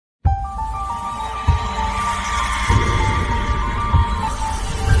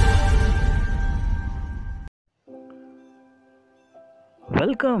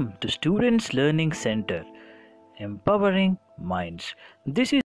Welcome to Students Learning Center, Empowering Minds. This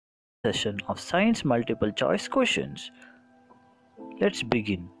is a session of science multiple choice questions. Let's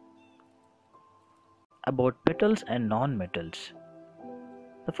begin. About metals and non-metals.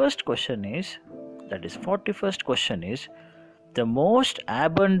 The first question is, that is 41st question is, the most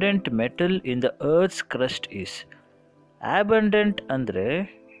abundant metal in the Earth's crust is. Abundant ಅಂದ್ರೆ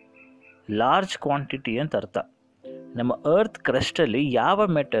large quantity ಅಂತ ಅರ್ಥ. ನಮ್ಮ earth ಕ್ರಸ್ಟಲ್ಲಿ ಯಾವ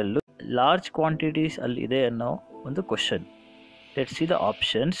metal large quantities ಅಲ್ಲಿ ಇದೆ ಅನ್ನೋ ಒಂದು question. Let's see the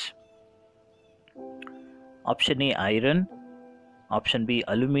options. Option A iron, option B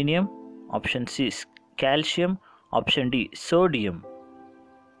aluminium, option C calcium, option D sodium.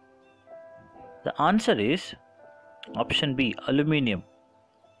 The answer is option B aluminium.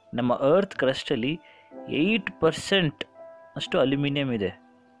 ನಮ್ಮ ಅರ್ತ್ ಕ್ರಸ್ಟಲ್ಲಿ 8% ಅಷ್ಟು ಅಲ್ಯೂಮಿನಿಯಂ ಇದೆ.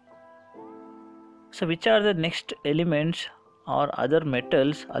 So which are the next elements or other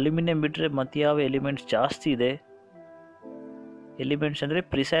metals? Aluminum ಬಿಟ್ಟರೆ ಮತ್ತೆ ಯಾವ elements ಜಾಸ್ತಿ ಇದೆ? Elements ಅಂದರೆ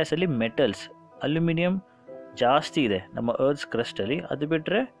ಪ್ರಿಸೈಸಲಿ metals. Aluminium ಜಾಸ್ತಿ ಇದೆ ನಮ್ಮ ಅರ್ತ್ಸ್ ಕ್ರಸ್ಟಲ್ಲಿ. ಅದು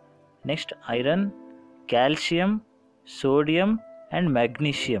ಬಿಟ್ಟರೆ next iron, calcium, sodium and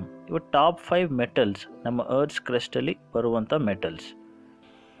magnesium. ಇವು ಟಾಪ್ 5 ಮೆಟಲ್ಸ್ ನಮ್ಮ ಅರ್ತ್ಸ್ ಕ್ರಸ್ಟಲ್ಲಿ ಬರುವಂಥ metals.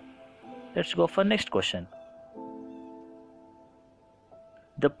 Let's go for next question.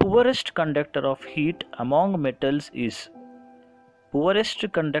 The poorest conductor of heat among metals is. Poorest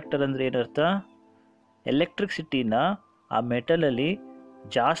conductor ಅಂದರೆ ಏನರ್ಥ? ಎಲೆಕ್ಟ್ರಿಸಿಟಿನ ಆ ಮೆಟಲಲ್ಲಿ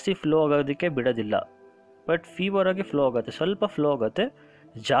ಜಾಸ್ತಿ ಫ್ಲೋ ಆಗೋದಕ್ಕೆ ಬಿಡೋದಿಲ್ಲ. ಬಟ್ ಫೀವರ್ ಆಗಿ ಫ್ಲೋ ಆಗುತ್ತೆ, ಸ್ವಲ್ಪ ಫ್ಲೋ ಆಗುತ್ತೆ,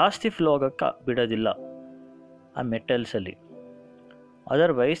 ಜಾಸ್ತಿ ಫ್ಲೋ ಆಗೋಕ್ಕೆ ಬಿಡೋದಿಲ್ಲ ಆ ಮೆಟಲ್ಸಲ್ಲಿ.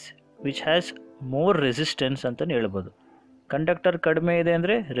 Otherwise which has more resistance ಅಂತಲೇ ಹೇಳ್ಬೋದು. ಕಂಡಕ್ಟರ್ ಕಡಿಮೆ ಇದೆ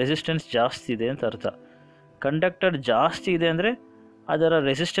ಅಂದರೆ ರೆಸಿಸ್ಟೆನ್ಸ್ ಜಾಸ್ತಿ ಇದೆ ಅಂತ ಅರ್ಥ. ಕಂಡಕ್ಟರ್ ಜಾಸ್ತಿ ಇದೆ ಅಂದರೆ ಅದರ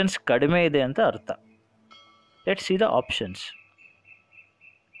ರೆಸಿಸ್ಟೆನ್ಸ್ ಕಡಿಮೆ ಇದೆ ಅಂತ ಅರ್ಥ. Let's see the options.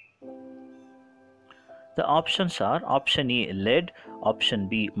 The options are option A lead, option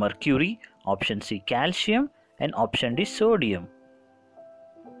B mercury, option C calcium and option D sodium.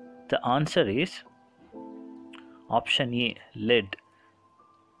 The answer is option A lead.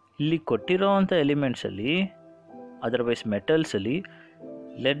 ಇಲ್ಲಿ ಕೊಟ್ಟಿರೋವಂಥ ಎಲಿಮೆಂಟ್ಸಲ್ಲಿ ಅದರ್ವೈಸ್ ಮೆಟಲ್ಸಲ್ಲಿ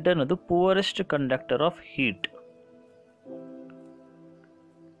ಲೆಡ್ ಅನ್ನೋದು ಪೂವರೆಸ್ಟ್ ಕಂಡಕ್ಟರ್ ಆಫ್ ಹೀಟ್.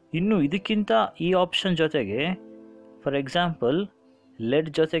 ಇನ್ನು ಇದಕ್ಕಿಂತ ಈ option ಜೊತೆಗೆ for example LED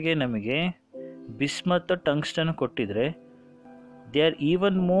ಜೊತೆಗೆ ನಮಗೆ bismuth tungsten ಕೊಟ್ಟಿದ್ರೆ they are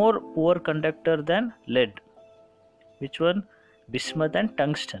even more poor conductor than LED. Which one? Bismuth and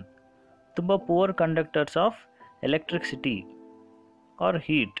tungsten ತುಂಬ poor conductors of electricity R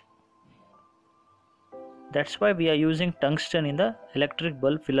heat. That's why we are using tungsten in the electric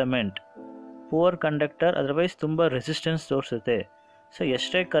bulb filament. Poor conductor, otherwise ತುಂಬ resistance ತೋರಿಸುತ್ತೆ. So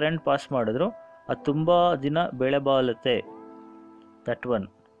ಎಷ್ಟೇ current pass ಮಾಡಿದ್ರು ಅದು ತುಂಬ ದಿನ ಬೆಳೆ ಬಾಳುತ್ತೆ. That one.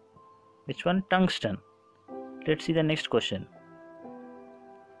 Which one? Tungsten. Let's see the next question.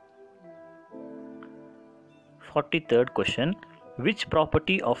 43rd question. Which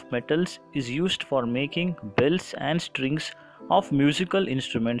property of metals is used for making bells and strings of musical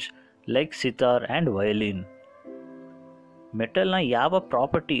instruments like sitar and violin? ಮೆಟಲ್ನ ಯಾವ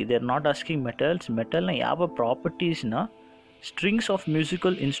property, they are not asking metals, ಮೆಟಲ್ನ ಯಾವ ಪ್ರಾಪರ್ಟೀಸ್ನ strings of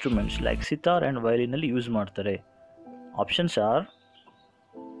musical instruments like sitar and ವಯಲಿನಲ್ಲಿ use ಮಾಡ್ತಾರೆ? Options are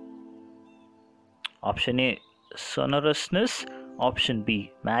option A ಸೊನರಸ್ನೆಸ್, option B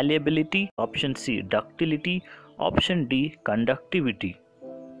malleability, option C ductility, option D conductivity.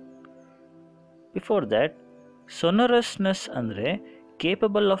 Before that, ಸೊನರಸ್ನೆಸ್ ಅಂದರೆ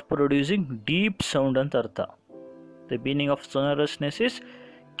capable of producing deep sound ಅಂತ ಅರ್ಥ. The meaning of ಸೊನರಸ್ನೆಸ್ is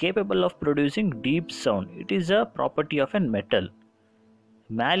capable of producing deep sound. It is a property of a metal.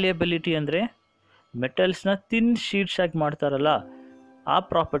 Malleability ಅಂದರೆ ಮೆಟಲ್ಸ್ನ thin sheets ಆಗಿ ಮಾಡ್ತಾರಲ್ಲ ಆ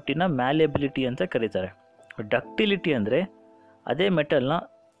ಪ್ರಾಪರ್ಟಿನ malleability ಅಂತ ಕರೀತಾರೆ. Ductility ಅಂದರೆ ಅದೇ ಮೆಟಲ್ನ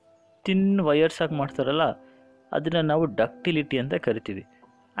ಥಿನ್ ವಯರ್ಸ್ ಆಗಿ ಮಾಡ್ತಾರಲ್ಲ ಅದನ್ನು ನಾವು ಡಕ್ಟಿಲಿಟಿ ಅಂತ ಕರಿತೀವಿ.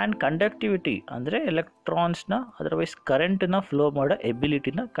 ಆ್ಯಂಡ್ ಕಂಡಕ್ಟಿವಿಟಿ ಅಂದರೆ ಎಲೆಕ್ಟ್ರಾನ್ಸ್ನ ಅದರ್ವೈಸ್ ಕರೆಂಟನ್ನ ಫ್ಲೋ ಮಾಡೋ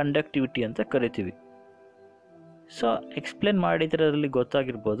ಎಬಿಲಿಟಿನ ಕಂಡಕ್ಟಿವಿಟಿ ಅಂತ ಕರಿತೀವಿ. So explain ಮಾಡಿದ್ರಲ್ಲಿ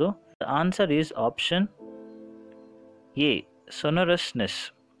ಗೊತ್ತಾಗಿರ್ಬೋದು. Answer is option A ಸೊನರಸ್ನೆಸ್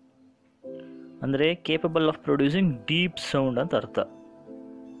ಅಂದರೆ capable of producing deep sound ಅಂತ ಅರ್ಥ.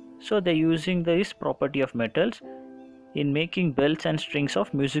 So they using this property of metals in making bells and strings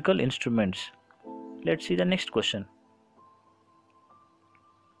of musical instruments. Let's see the next question.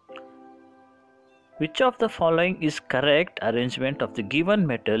 Which of the following is correct arrangement of the given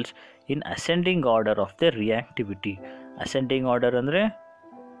metals in ascending order of their reactivity? Ascending order ಅಂದರೆ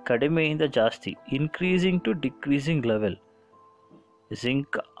ಕಡಿಮೆಯಿಂದ ಜಾಸ್ತಿ, increasing to decreasing level. Zinc,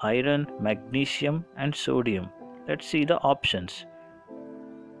 iron, magnesium and sodium. Let's see the options.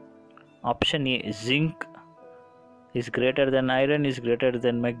 Option A, zinc is greater than iron, is greater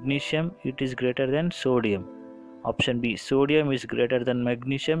than magnesium, it is greater than sodium. Option B, sodium is greater than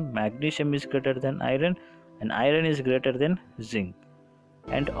magnesium, magnesium is greater than iron, and iron is greater than zinc.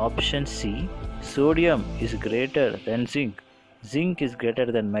 And option C, sodium is greater than zinc, zinc is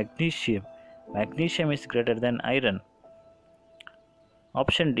greater than magnesium, magnesium is greater than iron.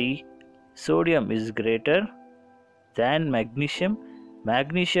 Option D, sodium is greater than magnesium,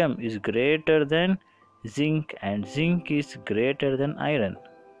 magnesium is greater than zinc, and zinc is greater than iron.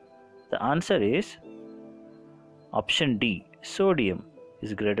 The answer is option D, sodium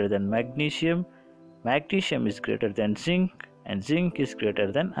is greater than magnesium, magnesium is greater than zinc, and zinc is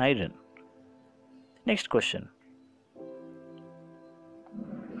greater than iron. Next question.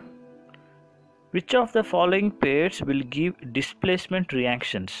 Which of the following pairs will give displacement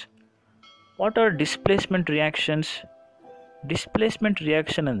reactions? What are displacement reactions? Displacement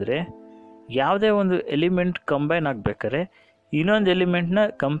reaction ಅಂದರೆ ಯಾವುದೇ ಒಂದು element combine ಆಗಬೇಕಾದ್ರೆ ಇನ್ನೊಂದು ಎಲಿಮೆಂಟ್ನ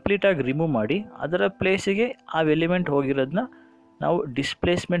ಕಂಪ್ಲೀಟಾಗಿ remove ಮಾಡಿ ಅದರ ಪ್ಲೇಸಿಗೆ ಆ ಎಲಿಮೆಂಟ್ ಹೋಗಿರೋದನ್ನ ನಾವು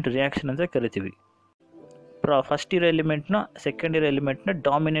ಡಿಸ್ಪ್ಲೇಸ್ಮೆಂಟ್ ರಿಯಾಕ್ಷನ್ ಅಂತ ಕರಿತೀವಿ. ಫಸ್ಟ್ ಇರೋ ಎಲಿಮೆಂಟ್ನ ಸೆಕೆಂಡ್ ಇರೋ ಎಲಿಮೆಂಟ್ನ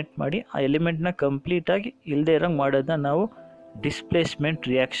ಡಾಮಿನೇಟ್ ಮಾಡಿ ಆ ಎಲಿಮೆಂಟ್ನ ಕಂಪ್ಲೀಟಾಗಿ ಇಲ್ಲದೆ ಇರೋಂಗೆ ಮಾಡೋದನ್ನ ನಾವು ಡಿಸ್ಪ್ಲೇಸ್ಮೆಂಟ್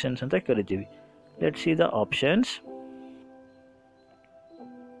ರಿಯಾಕ್ಷನ್ಸ್ ಅಂತ ಕರಿತೀವಿ. Let's see the options.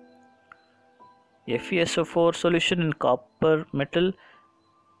 FeSO4 solution in copper metal,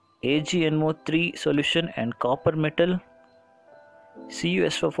 AgNO3 solution and copper metal,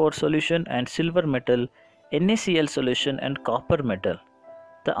 CuSO4 solution and silver metal, NaCl solution and copper metal.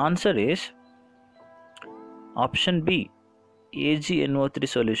 The answer is option B, AgNO3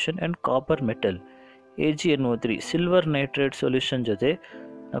 solution and copper metal. AgNO3 silver nitrate solution ಜೊತೆ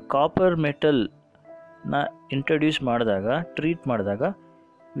copper metal ನ introduce ಮಾಡಿದಾಗ treat ಮಾಡಿದಾಗ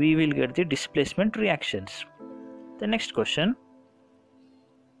we will get the displacement reactions. The next question.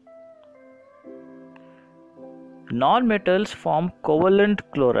 Non-metals form covalent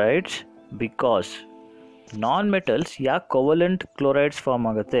chlorides because non-metals ಯಾಕೆ covalent chlorides form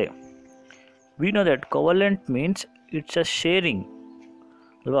ಆಗುತ್ತೆ? We know that covalent means it's a sharing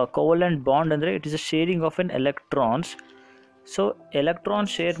ಅಲ್ವಾ. covalent bond ಅಂದರೆ it is a sharing of an electrons. So electron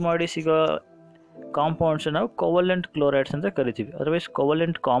share ಮಾಡಿ ಸಿಗೋ compounds ನಾವು covalent chlorides ಅಂತ ಕರಿತೀವಿ, otherwise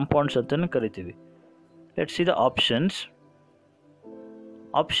covalent compounds ಅಂತಲೂ ಕರಿತೀವಿ. Let's see the options.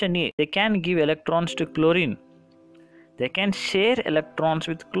 Option A, they can give electrons to chlorine, they can share electrons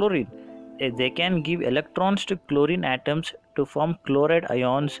with chlorine, they can give electrons to chlorine atoms to form chloride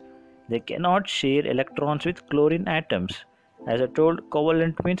ions, they cannot share electrons with chlorine atoms. As I told,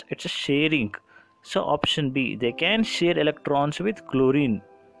 covalent means it's a sharing. So option B, they can share electrons with chlorine.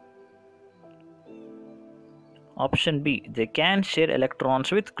 Option B, they can share electrons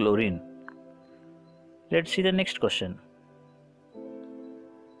with chlorine. Let's see the next question.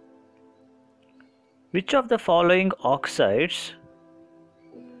 Which of the following oxides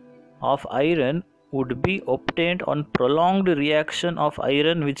of iron would be obtained on prolonged reaction of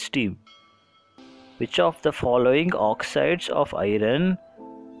iron with steam? Which of the following oxides of iron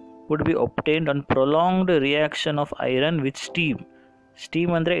would be obtained on prolonged reaction of iron with steam? Steam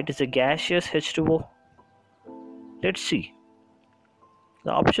andre it is a gaseous H2O. Let's see.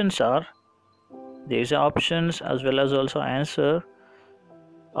 The options are, there is options as well as also answer.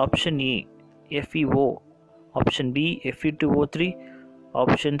 Option A, FeO, option B, Fe2O3,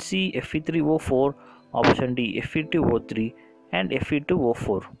 option C, Fe3O4, option D, Fe2O3 and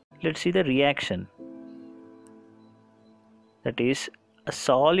Fe2O4. Let's see the reaction. That is a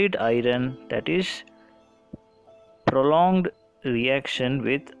solid iron, that is prolonged reaction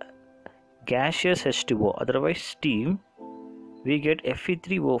with gaseous H2O, otherwise steam, we get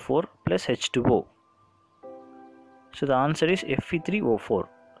Fe3O4 plus H2O. So the answer is Fe3O4.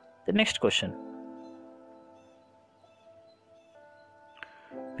 The next question.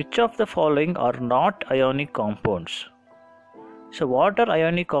 Which of the following are not ionic compounds? So what are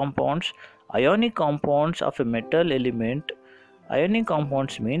ionic compounds? Ionic compounds of a metal element. Ionic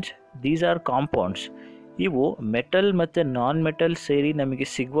compounds means these are compounds. ಇವು metal ಮತ್ತು non metal ಸೇರಿ ನಮಗೆ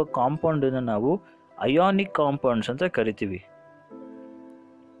ಸಿಗುವ ಕಾಂಪೌಂಡನ್ನು ನಾವು ionic compounds ಅಂತ ಕರಿತೀವಿ.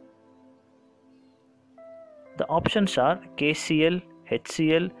 The options are KCl,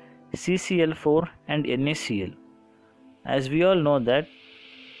 HCl, CCl4 and NaCl. As we all know that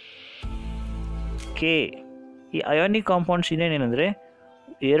ಈ ionic compounds ಇನ್ನೇನೇನೆಂದರೆ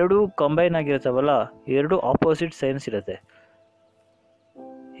ಎರಡು ಕಂಬೈನ್ ಆಗಿರ್ತಾವಲ್ಲ, ಎರಡು ಆಪೋಸಿಟ್ ಸೈನ್ಸ್ ಇರುತ್ತೆ.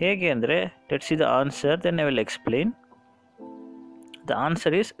 ಹೇಗೆ ಅಂದರೆ, let's see the answer, then I will explain. The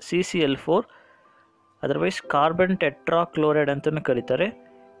answer is CCl4, otherwise carbon tetrachloride ಅಂತಲೂ ಕರೀತಾರೆ,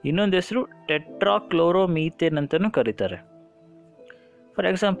 ಇನ್ನೊಂದು ಹೆಸರು ಟೆಟ್ರಾಕ್ಲೋರೋಮೀಥೇನ್ ಅಂತಲೂ ಕರೀತಾರೆ. For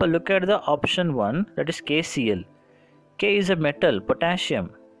example, look at the option 1, that is KCl. K is a metal, potassium.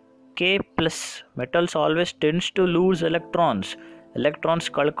 K plus, metals always tends to lose electrons. Electrons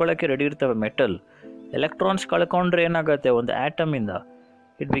ಕಳ್ಕೊಳ್ಳೋಕ್ಕೆ ready ಇರ್ತವೆ metal. Electrons ಕಳ್ಕೊಂಡ್ರೆ ಏನಾಗುತ್ತೆ, ಒಂದು atom ಇಂದ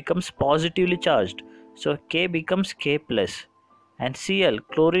it becomes positively charged. So K becomes K plus. And Cl,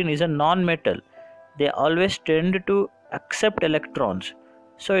 chlorine, is a non-metal. They always tend to accept electrons.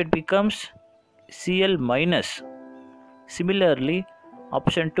 So it becomes Cl minus. Similarly,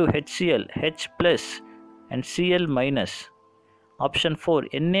 option 2, HCl, H plus and Cl minus. Option 4,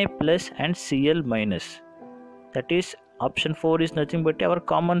 Na plus and Cl minus. That is, option 4 is nothing but our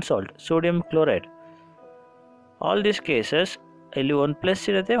common salt, sodium chloride. All these cases, ಇಲ್ಲಿ ಒಂದು plus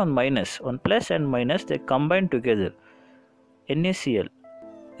ಇರುತ್ತೆ, ಒಂದು minus, ಒಂದು plus and minus, they combine together. NaCl.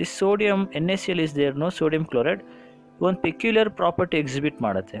 This sodium NaCl is there, no sodium chloride. ಒಂದು peculiar property exhibit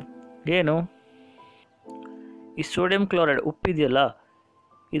ಮಾಡುತ್ತೆ. ಏನು? ಈ sodium chloride ಉಪ್ಪಿದೆಯಲ್ಲ,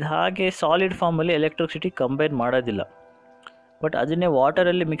 ಇದು ಹಾಗೆ ಸಾಲಿಡ್ ಫಾರ್ಮಲ್ಲಿ ಎಲೆಕ್ಟ್ರಿಸಿಟಿ ಕಂಬೈನ್ ಮಾಡೋದಿಲ್ಲ. ಬಟ್ ಅದನ್ನೇ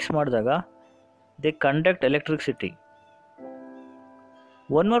ವಾಟರಲ್ಲಿ ಮಿಕ್ಸ್ ಮಾಡಿದಾಗ they conduct electricity.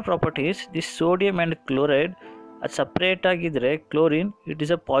 One more property is this sodium and chloride ಅದು ಸಪ್ರೇಟ್ ಆಗಿದ್ದರೆ chlorine it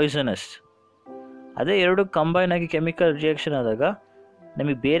is a poisonous. ಅದೇ ಎರಡು ಕಂಬೈನ್ ಆಗಿ ಕೆಮಿಕಲ್ ರಿಯಾಕ್ಷನ್ ಆದಾಗ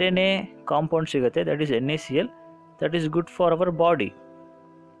ನಮಗೆ ಬೇರೆಯೇ ಕಾಂಪೌಂಡ್ ಸಿಗುತ್ತೆ, that is NaCl, that is good for our body.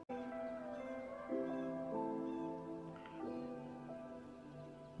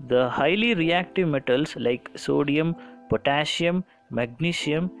 The highly reactive metals like sodium, potassium,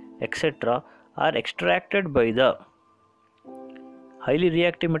 magnesium, etc. are extracted by the highly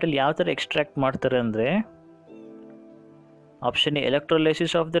reactive metal. ಯಾವ ಥರ extract ಮಾಡ್ತಾರೆ ಅಂದರೆ, option A,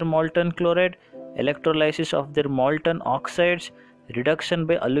 electrolysis of their molten chloride, electrolysis of their molten oxides, reduction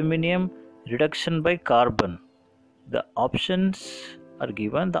by aluminum, reduction by carbon. The options are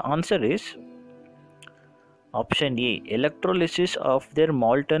given. The answer is option A, electrolysis of their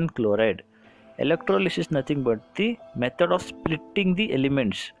molten chloride. Electrolysis is nothing but the method of splitting the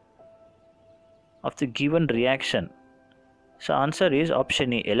elements of the given reaction. So answer is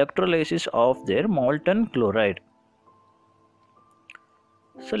option A, electrolysis of their molten chloride.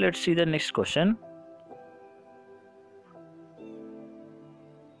 So let's see the next question.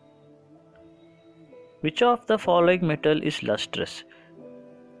 Which of the following metal is lustrous?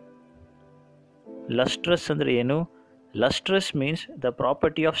 Lustrous ಅಂದರೆ ಏನು? Lustrous means the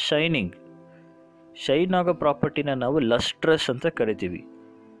property of shining. Shine ಆಗೋ ಪ್ರಾಪರ್ಟಿನ ನಾವು lustrous ಅಂತ ಕರಿತೀವಿ.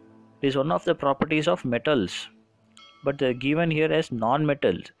 It is one of the properties of metals, but given here as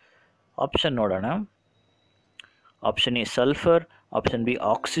non-metals. Option ನೋಡೋಣ. Option A, sulfur. Option B,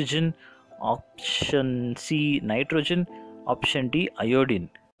 oxygen. Option C, nitrogen. Option D, iodine.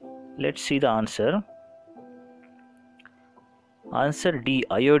 Let's see the answer. Answer D,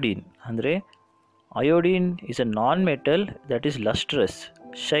 iodine. ಅಂದರೆ iodine is a non-metal that is lustrous.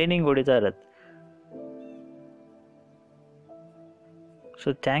 Shining ಹೊಡಿತಾ ಇರುತ್ತೆ.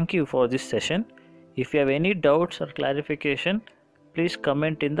 So thank you for this session. If you have any doubts or clarification, please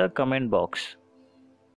comment in the comment box.